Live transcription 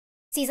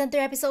Season 3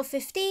 Episode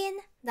 15,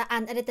 the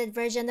unedited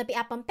version will be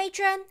up on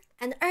Patreon,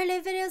 and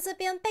early videos will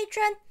be on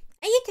Patreon,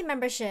 and YouTube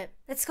membership.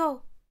 Let's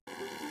go!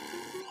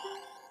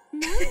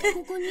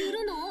 Milim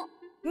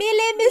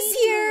is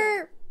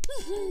here!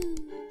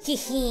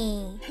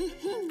 Hehe,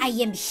 I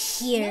am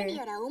here.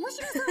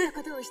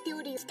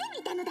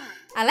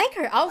 I like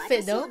her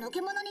outfit though.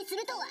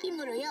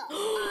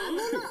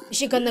 Is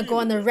she gonna go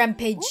on a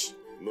rampage?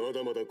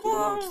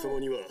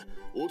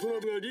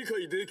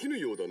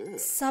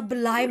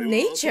 Sublime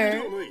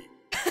nature?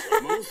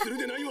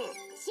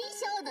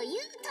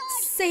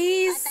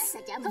 Says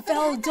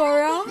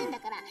Veldora?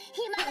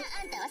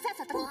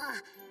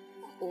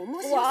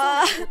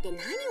 Wow.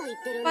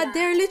 But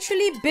they're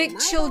literally big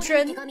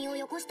children.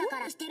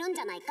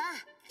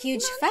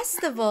 Huge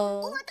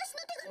festival.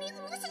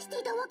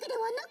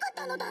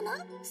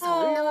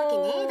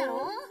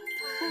 Oh.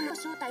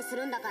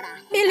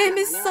 Milim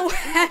is so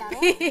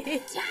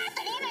happy.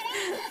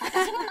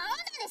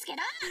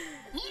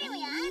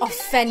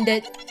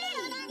 Offended.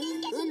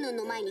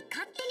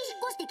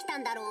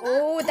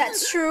 Oh,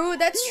 that's true,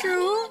 that's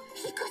true.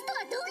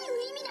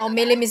 Oh,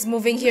 Milim is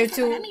moving here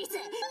too.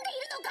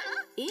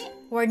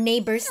 We're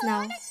neighbors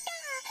now.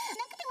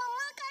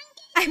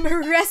 I'm a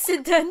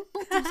resident.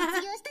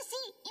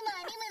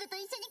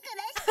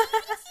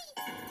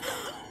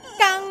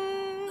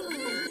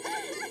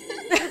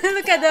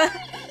 Look at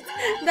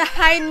the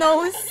high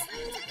nose.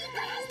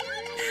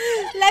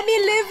 Let me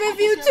live with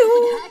you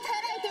too.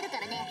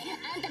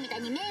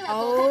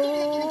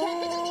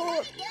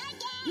 Oh,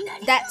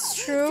 that's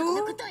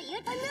true.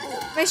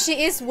 But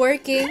she is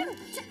working,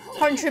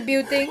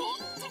 contributing.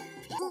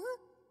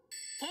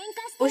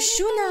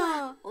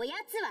 Oshuna!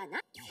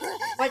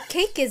 What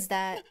cake is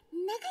that?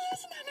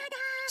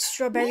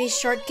 Strawberry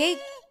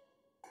shortcake?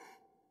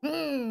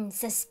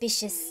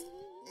 Suspicious.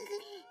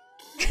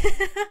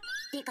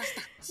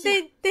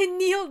 They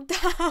kneel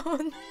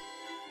down.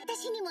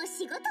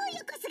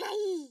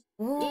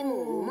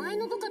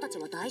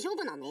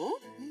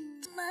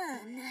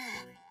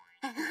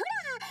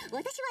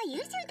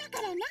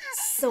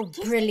 So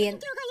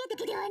brilliant.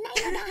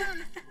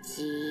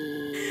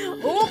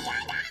 Oh,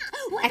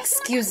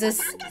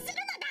 excuses.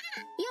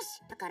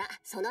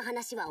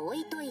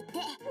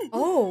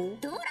 Oh.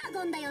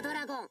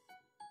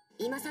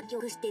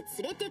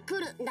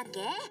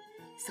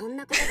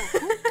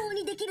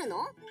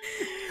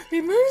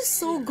 Rimuru is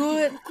so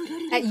good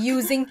at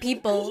using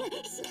people.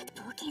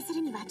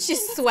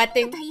 She's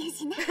sweating.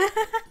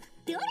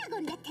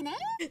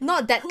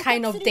 Not that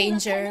kind of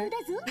danger.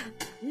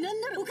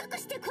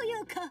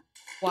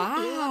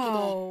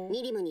 Wow.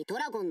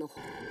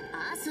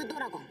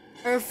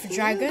 Earth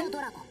dragon?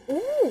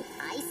 Ooh.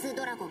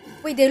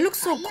 Wait, they look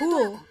so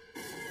cool.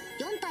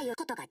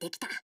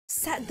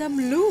 Set them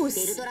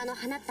loose.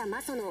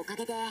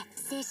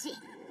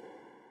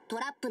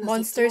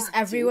 Monsters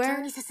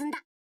everywhere.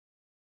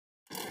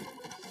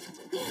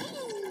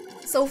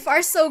 So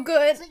far, so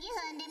good.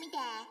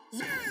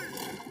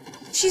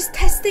 She's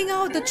testing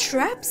out the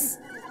traps.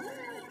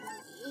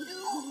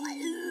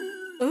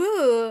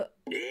 Ooh.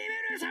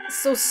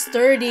 So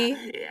sturdy.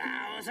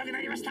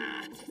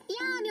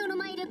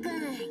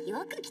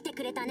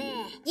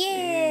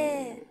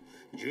 Yeah.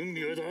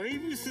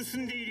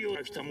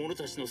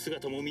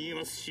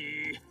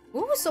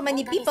 Ooh, so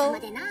many people.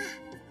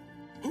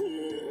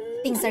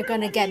 Things are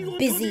gonna get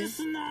busy.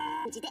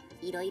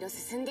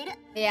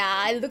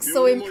 Yeah, it looks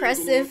so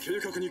impressive.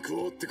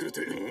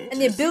 And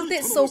they built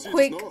it so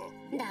quick.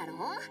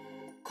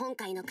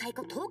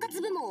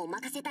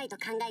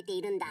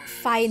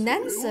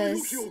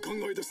 Finances.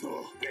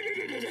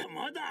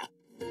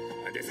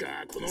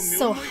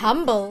 So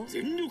humble.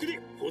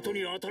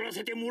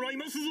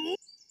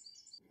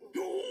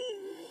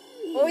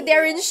 Oh,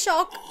 they're in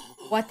shock.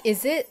 What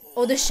is it?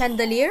 Oh, the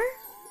chandelier?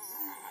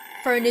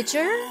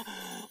 Furniture?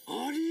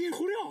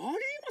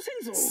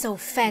 So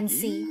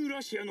fancy.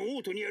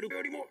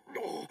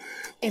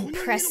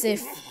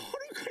 Impressive.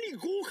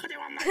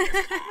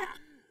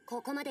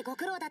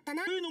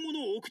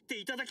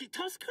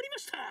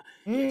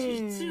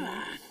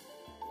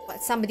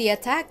 What, somebody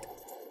attacked?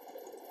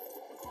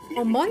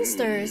 Oh,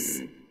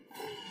 monsters.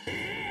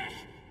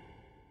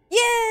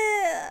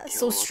 Yeah!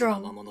 So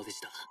strong.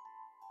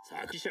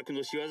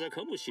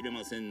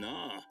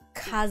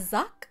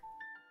 Kazakh?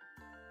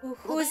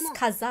 Who's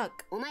Kazakh?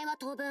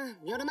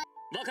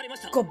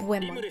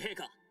 Gobuemon.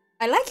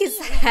 I like his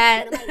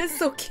hat. That's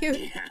so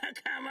cute.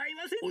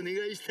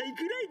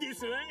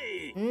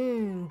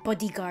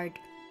 Bodyguard.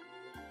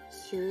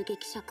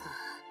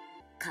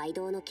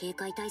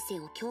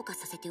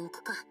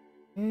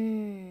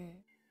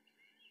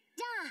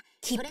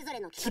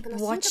 Keep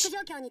watch.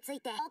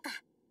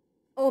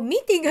 Oh,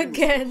 meeting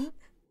again.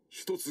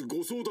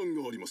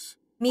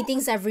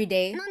 Meetings every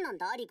day.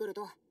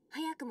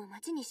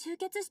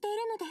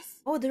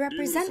 Oh, the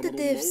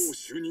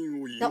representatives.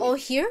 They're all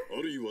here?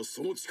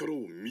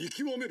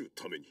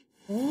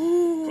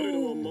 Ooh.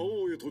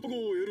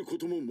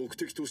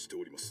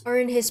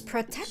 Earn his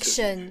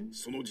protection.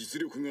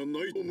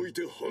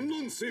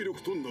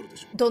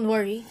 Don't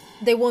worry,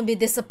 they won't be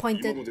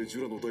disappointed.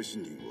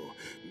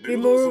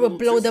 Rimuru will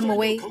blow them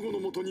away. Oh,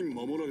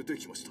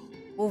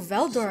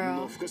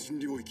 Veldora.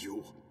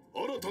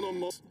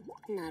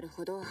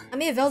 I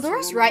mean,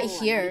 Veldora's right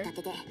here.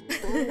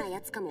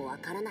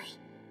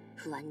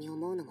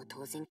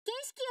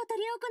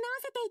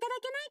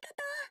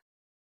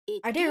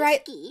 Are they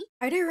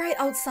right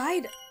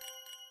outside?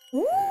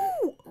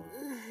 Ooh!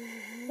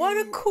 What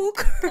a cool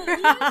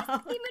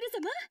crowd!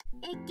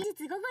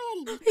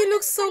 He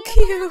looks so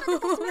cute!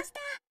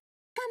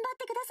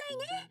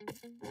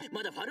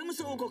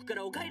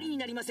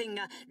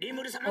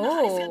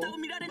 Oh.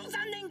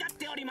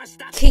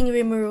 King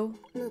Rimuru,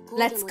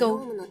 let's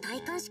go.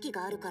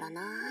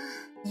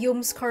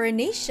 Yum's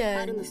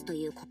coronation.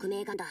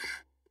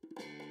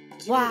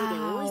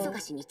 Wow.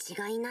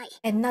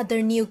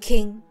 Another new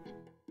king.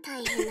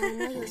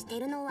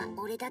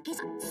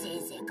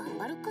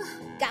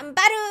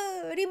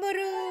 Gambaru,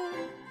 Rimuru.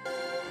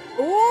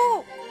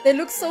 Oh, they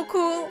look so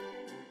cool.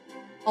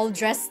 All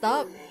dressed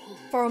up.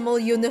 Formal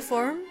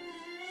uniform.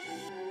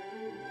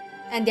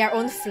 And their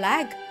own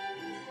flag.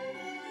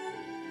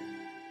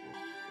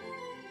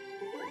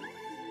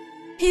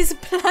 He's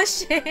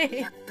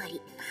blushing.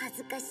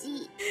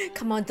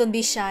 Come on, don't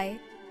be shy.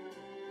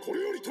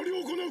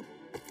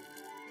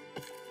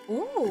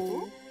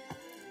 Ooh.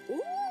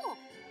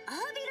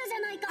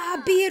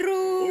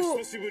 Abiru!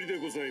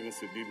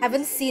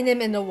 Haven't seen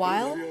him in a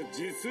while.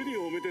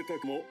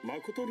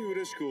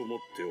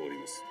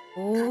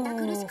 Oh,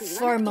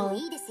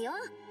 formal.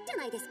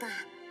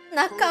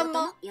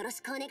 Nakama.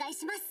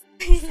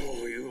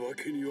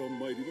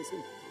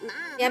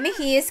 Yeah, I mean,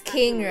 he is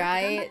king,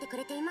 right?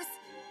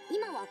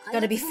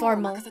 Gotta be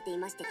formal.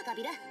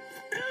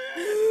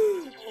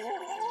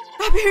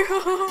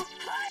 Gabiru!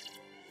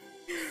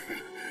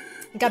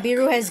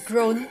 Gabiru has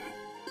grown.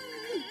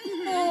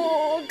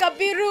 Oh,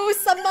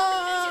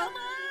 Gabiru-sama!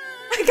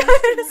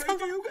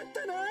 Gabiru-sama!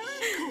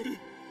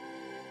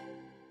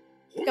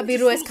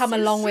 Gabiru has come a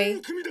long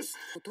way.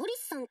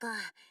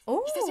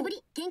 Oh!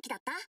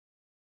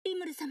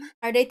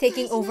 Are they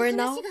taking over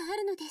now?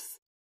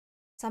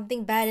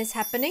 Something bad is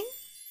happening?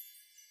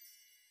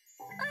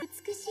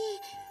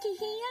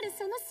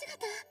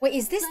 Wait,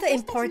 is this the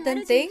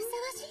important thing?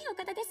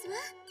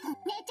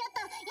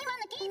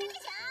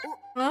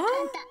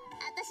 Huh?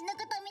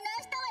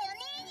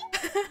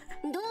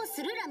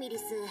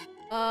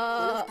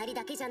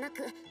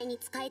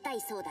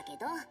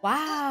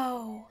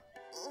 Wow.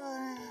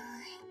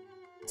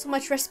 So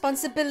much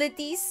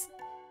responsibilities.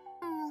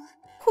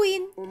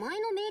 Queen.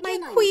 My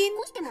queen.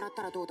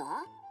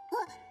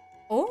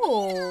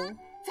 Oh.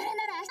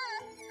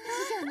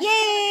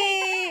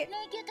 Yay!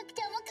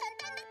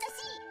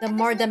 The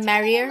more the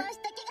merrier.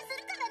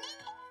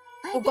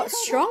 Who got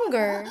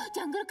stronger?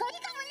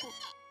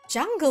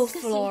 Jungle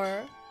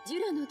floor.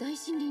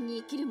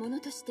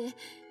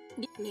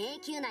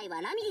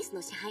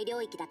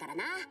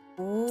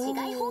 Oh.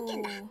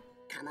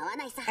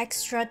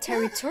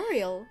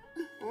 Extraterritorial.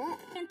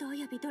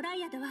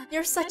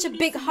 You're such a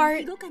big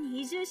heart.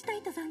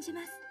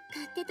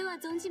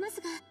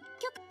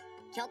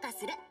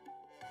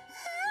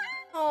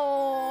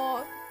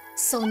 Oh,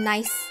 so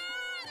nice.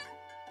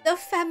 The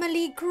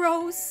family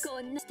grows.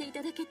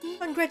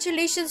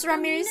 Congratulations,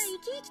 Ramirez.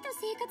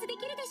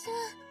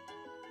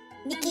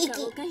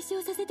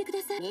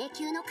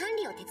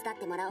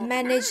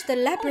 Manage the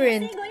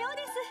labyrinth.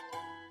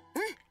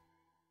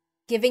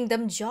 Giving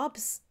them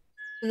jobs.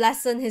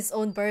 Lessen his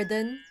own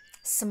burden.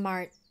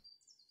 Smart.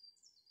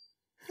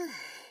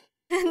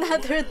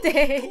 Another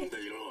day.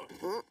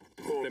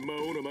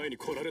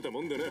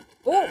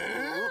 Oh!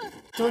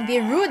 Don't be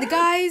rude,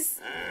 guys.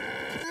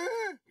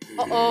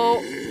 Uh-oh.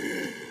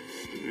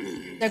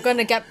 They're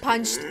gonna get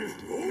punched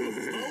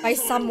by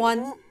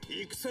someone.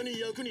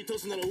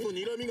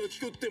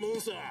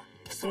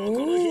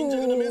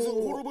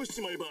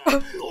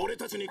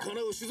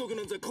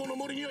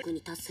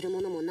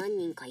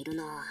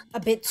 A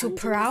bit too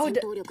proud.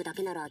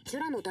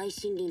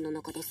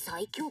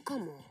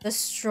 The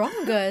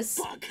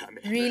strongest?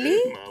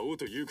 Really?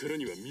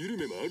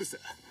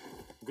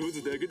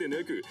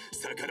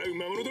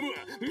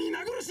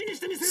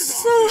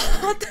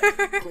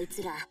 Slaughter!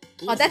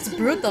 Oh, that's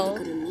brutal.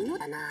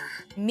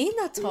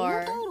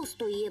 Minotaur.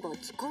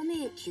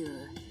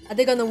 Are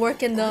they gonna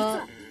work in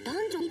the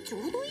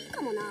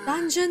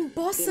dungeon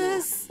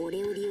bosses?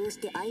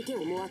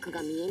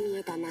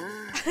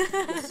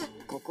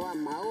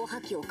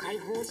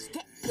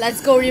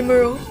 Let's go,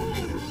 Rimuru.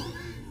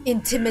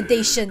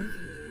 Intimidation.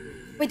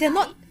 Wait, they're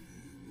not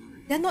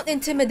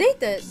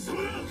intimidated.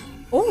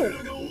 Oh.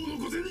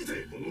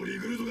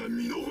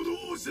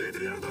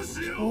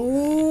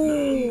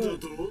 Oh.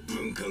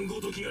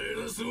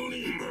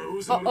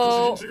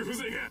 Uh-oh.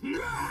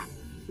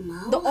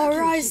 The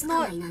aura is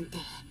not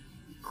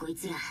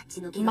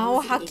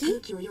Mao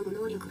Haki?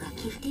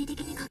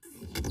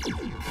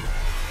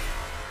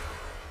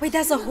 Wait,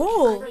 there's a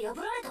hole.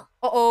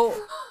 Uh-oh.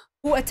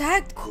 Who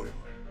attacked?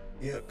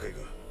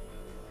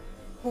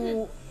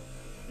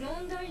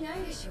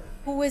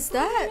 Who is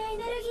that?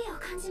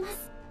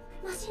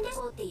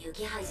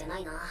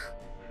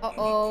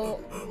 Uh-oh.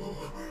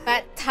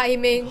 Bad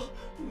timing.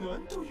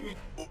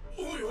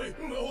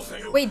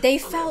 Wait, they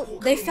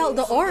felt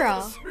the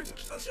aura.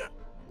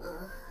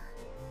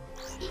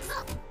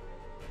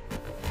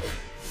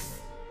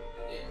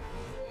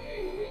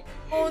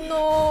 Oh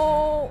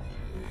no.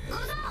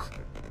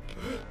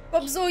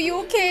 Babzo, you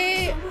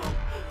okay?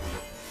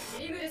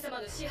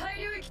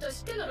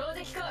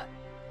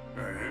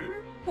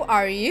 Who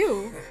are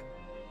you?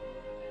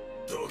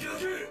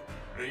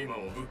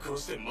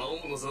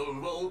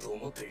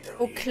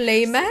 Oh,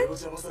 Clayman?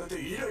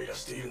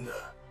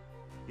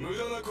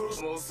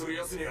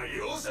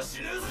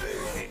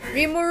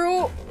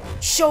 Rimuru,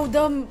 show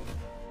them.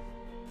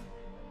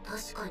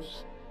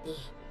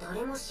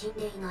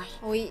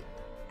 Wait,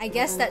 I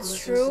guess that's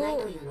true.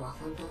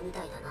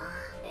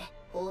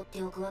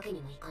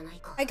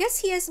 I guess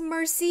he has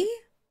mercy.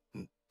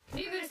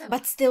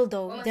 But still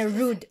though, they're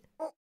rude.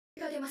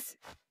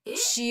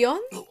 Shion?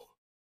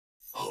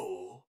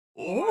 Oh.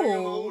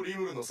 Oh.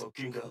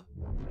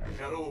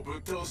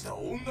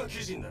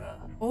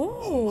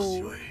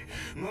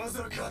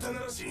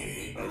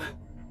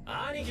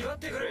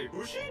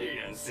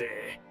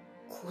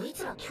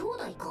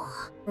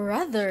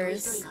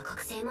 Brothers.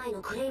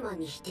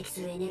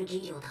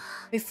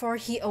 Before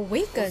he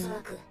awakened.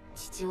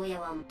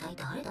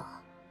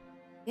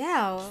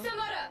 Yeah.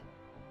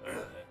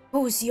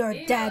 Who's your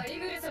dad?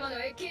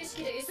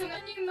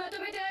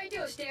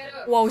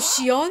 Wow,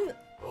 Shion?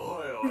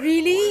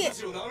 Really?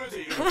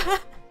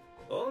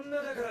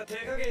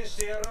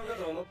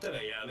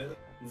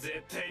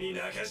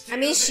 I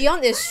mean,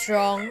 Shion is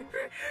strong.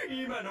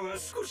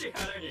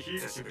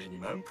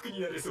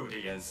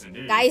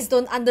 Guys,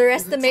 don't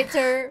underestimate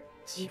her.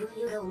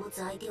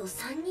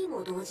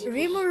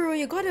 Rimuru,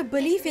 you gotta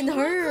believe in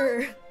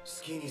her.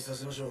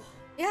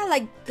 Yeah,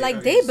 like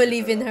they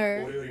believe in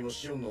her.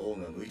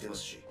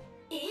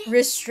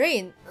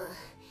 Restraint.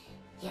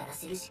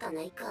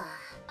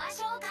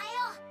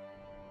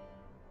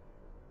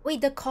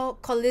 Wait, the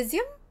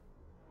Coliseum?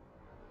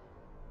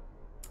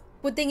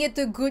 Putting it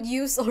to good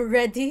use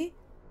already?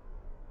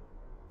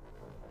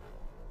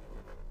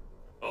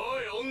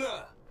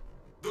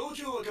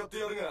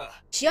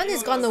 Shion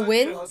is gonna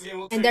win,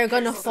 and they're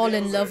gonna fall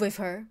in love with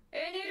her.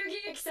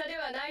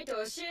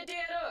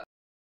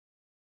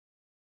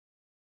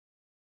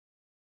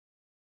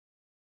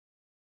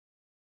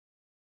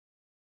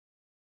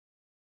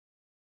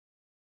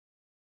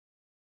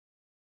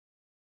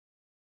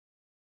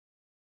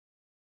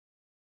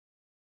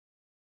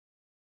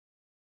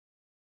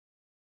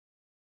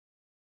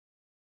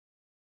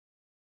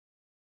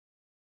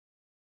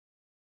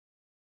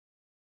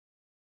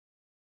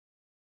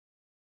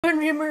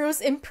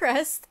 Rimuru's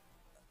impressed.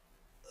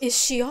 Is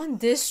Shion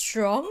this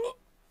strong?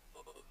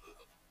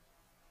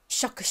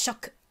 Shock.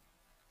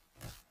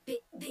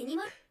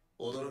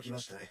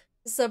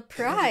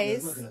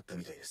 Surprise.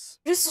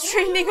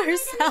 Restraining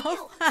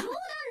herself.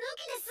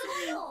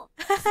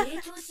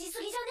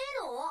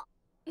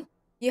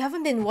 You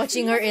haven't been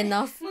watching her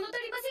enough.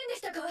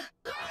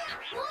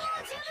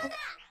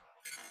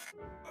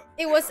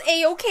 It was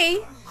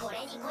A-okay.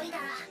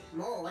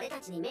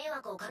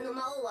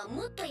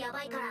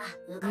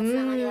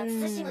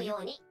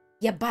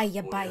 Yabai.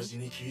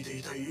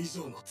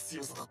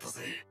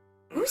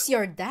 Who's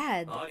your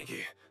dad?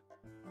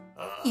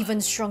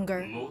 Even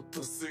stronger.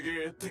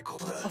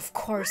 Of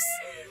course.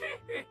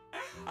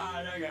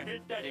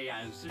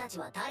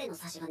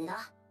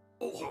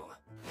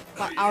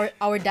 But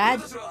our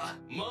dad?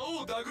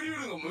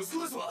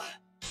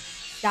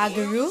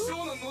 Daguru?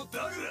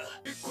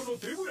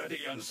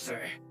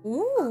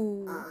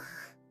 Ooh.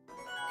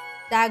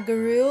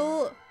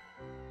 Daguru.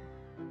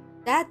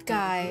 That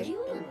guy.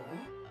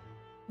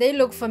 They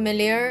look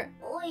familiar.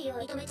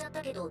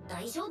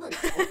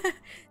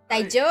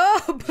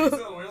 Daijoubu.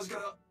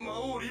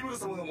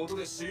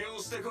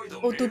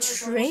 Oh, to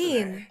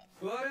train.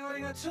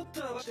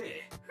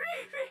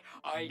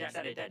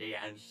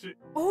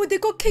 Oh, they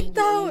got kicked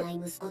out.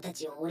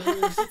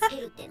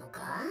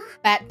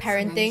 Bad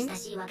parenting.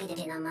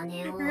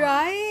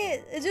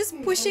 Right? Just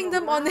pushing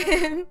them on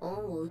him.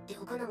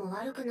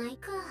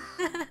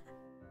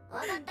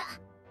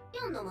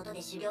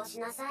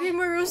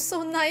 Rimuru's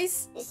so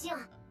nice.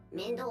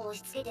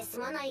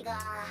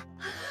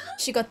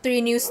 She got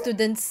 3 new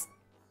students.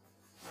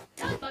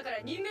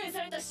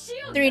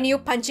 3 new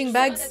punching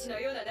bags.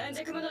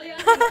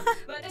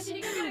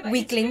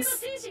 Weaklings.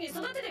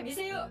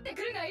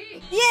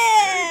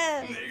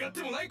 Yeah!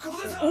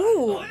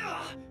 Ooh!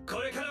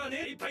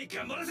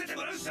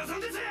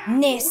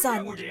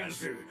 Ne-san.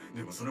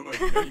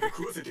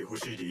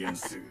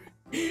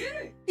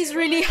 He's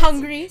really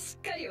hungry.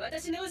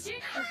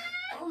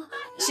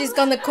 She's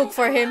gonna cook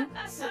for him.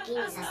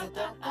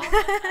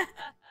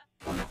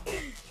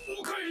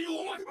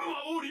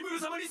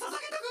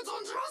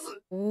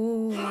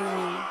 Ooh.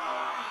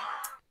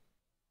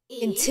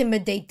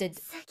 Intimidated.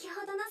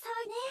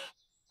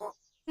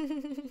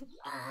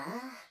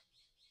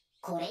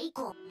 Oh,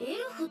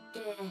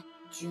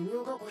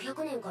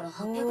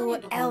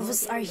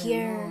 elves are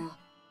here.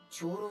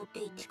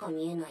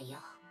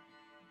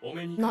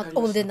 Not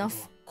old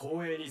enough.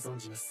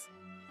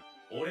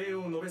 お礼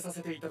を述べさ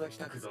せていただき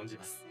たく存じ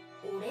ます。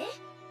お礼？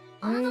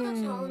あなたた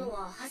ちと会うの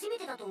は初め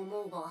てだと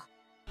思うが。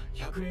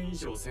100年以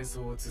上戦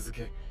争を続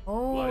け、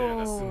我ら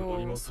が住む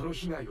森もその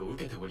被害を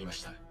受けておりま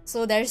した。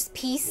So there's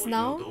peace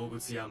now? 動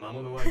物や魔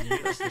物は逃げ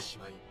出してし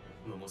まい、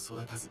のも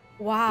育たず。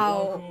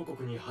Wow. 王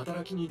国に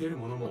働きに出る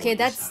者も。Okay,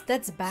 that's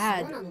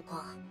bad. そうなの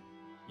か。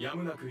や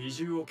むなく移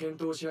住を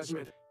検討し始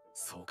めて、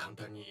そう簡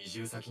単に移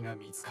住先が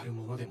見つかる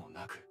ものでも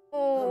なく。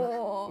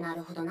Oh. な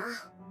るほどな。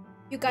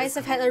You guys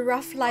have had a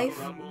rough life.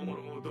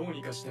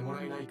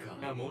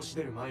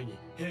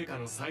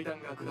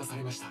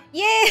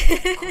 Yeah!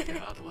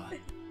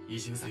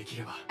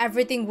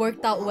 Everything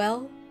worked out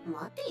well.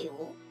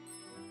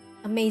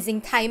 Amazing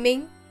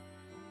timing.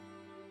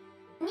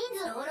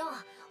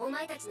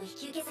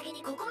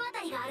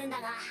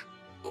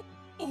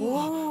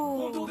 Oh.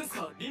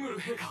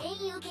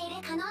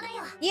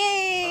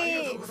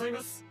 Yay!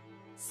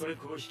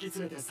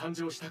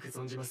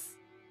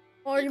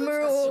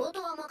 Rimuru,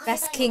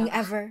 best king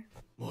ever.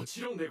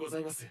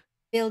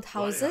 Build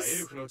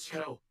houses.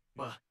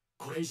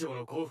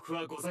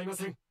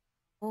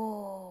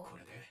 Oh.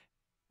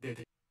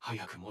 I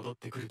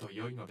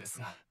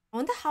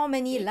wonder how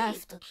many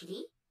left.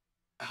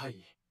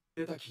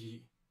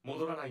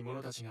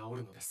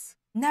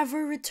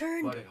 Never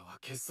returned.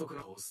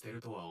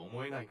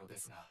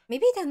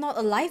 Maybe they're not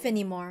alive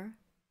anymore.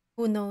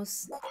 Who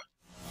knows?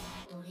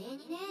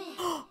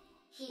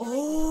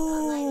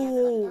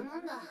 Oh!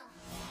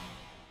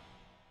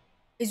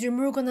 Is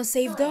Rimuru gonna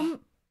save them?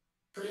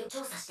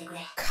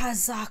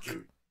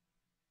 Kazak.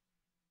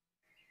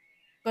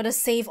 Gotta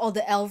save all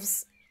the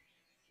elves.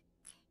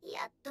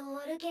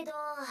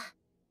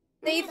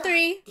 Day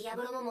 3.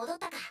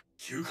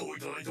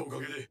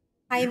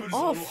 I'm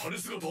off.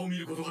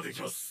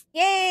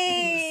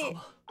 Yay!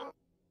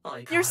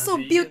 You're so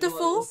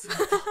beautiful.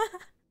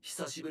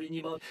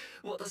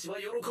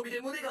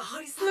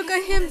 Look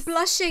at him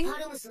blushing.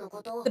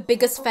 The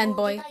biggest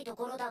fanboy.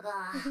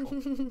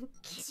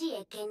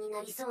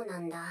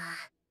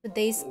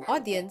 Today's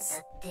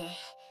audience.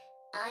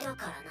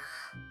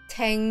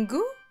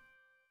 Tengu?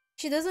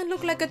 She doesn't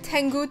look like a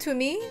Tengu to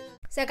me.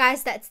 So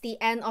guys, that's the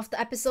end of the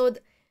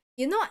episode.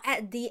 You know,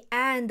 at the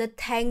end, the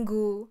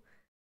Tengu,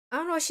 I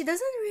don't know, she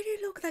doesn't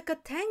really look like a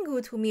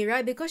Tengu to me,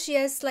 right? Because she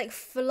has like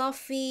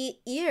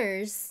fluffy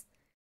ears.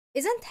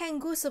 Isn't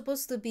Tengu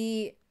supposed to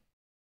be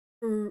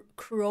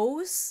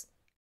crows?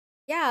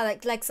 Yeah,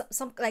 like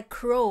some like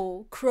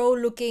crow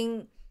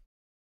looking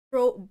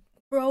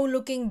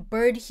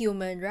bird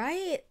human,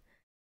 right?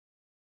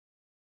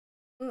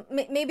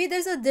 Maybe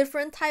there's a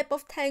different type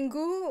of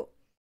Tengu.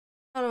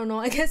 I don't know.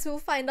 I guess we'll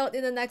find out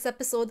in the next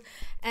episode.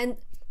 And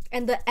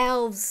the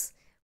elves.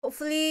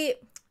 Hopefully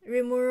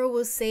Rimuru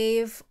will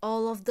save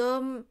all of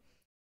them.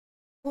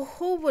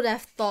 Who would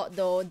have thought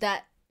though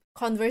that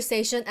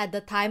conversation at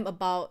the time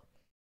about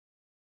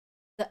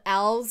the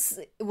elves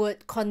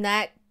would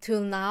connect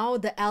till now?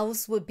 The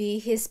elves would be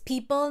his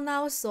people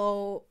now,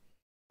 so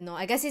you know,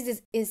 I guess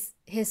it is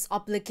his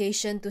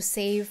obligation to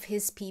save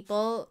his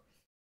people.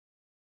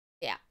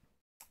 Yeah,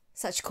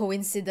 such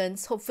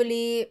coincidence.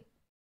 Hopefully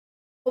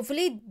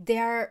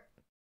they're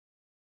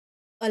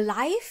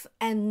alive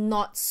and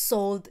not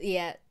sold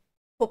yet.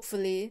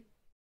 Hopefully,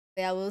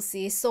 yeah, we'll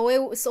see.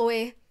 Soe,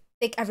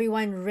 take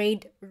everyone,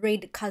 raid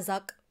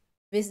Kazak,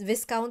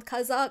 Viscount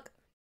Kazak.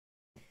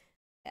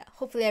 Yeah,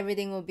 hopefully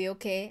everything will be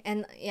okay.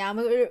 And yeah,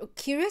 I'm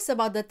curious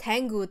about the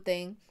Tengu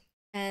thing.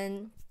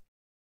 And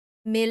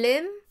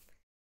Milim,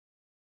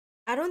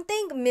 I don't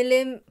think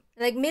Milim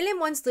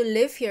wants to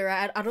live here,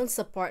 right? I don't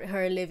support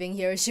her living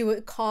here. She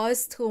would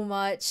cause too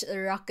much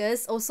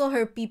ruckus. Also,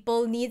 her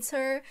people needs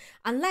her.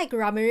 Unlike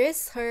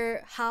Ramirez,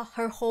 her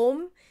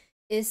home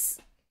is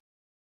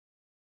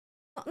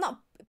not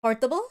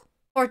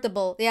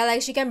portable. Yeah,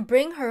 like she can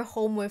bring her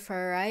home with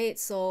her, right?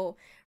 So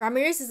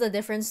Ramirez is a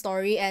different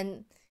story,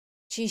 and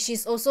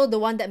she's also the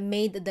one that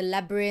made the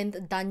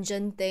labyrinth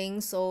dungeon thing,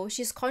 so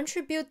she's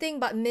contributing.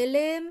 But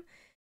Milim,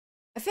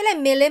 I feel like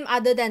Milim,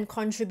 other than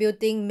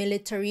contributing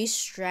military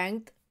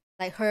strength,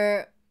 like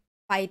her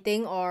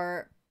fighting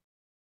or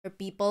her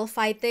people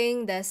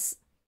fighting, there's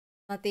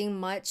nothing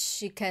much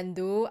she can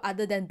do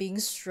other than being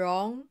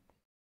strong.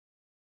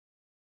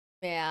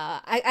 Yeah,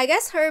 I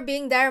guess her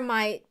being there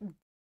might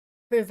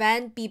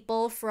prevent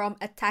people from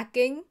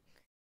attacking.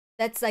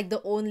 That's like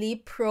the only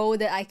pro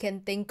that I can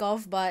think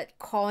of, but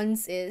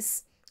cons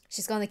is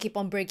she's gonna keep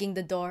on breaking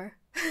the door.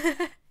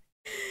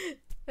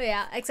 But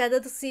yeah,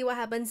 excited to see what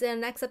happens in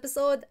the next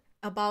episode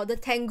about the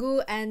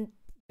Tengu and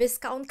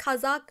Viscount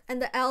Kazak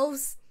and the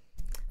elves.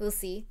 We'll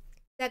see.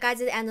 That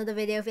guys, at the end of the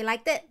video. If you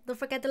liked it, don't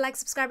forget to like,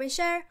 subscribe, and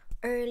share.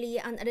 Early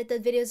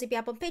unedited videos will be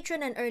up on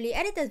Patreon, and early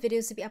edited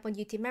videos will be up on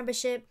YouTube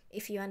membership.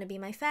 If you want to be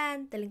my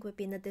fan, the link will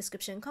be in the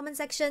description comment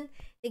section.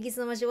 Thank you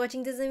so much for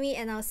watching this with me,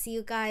 and I'll see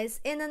you guys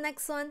in the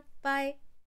next one. Bye!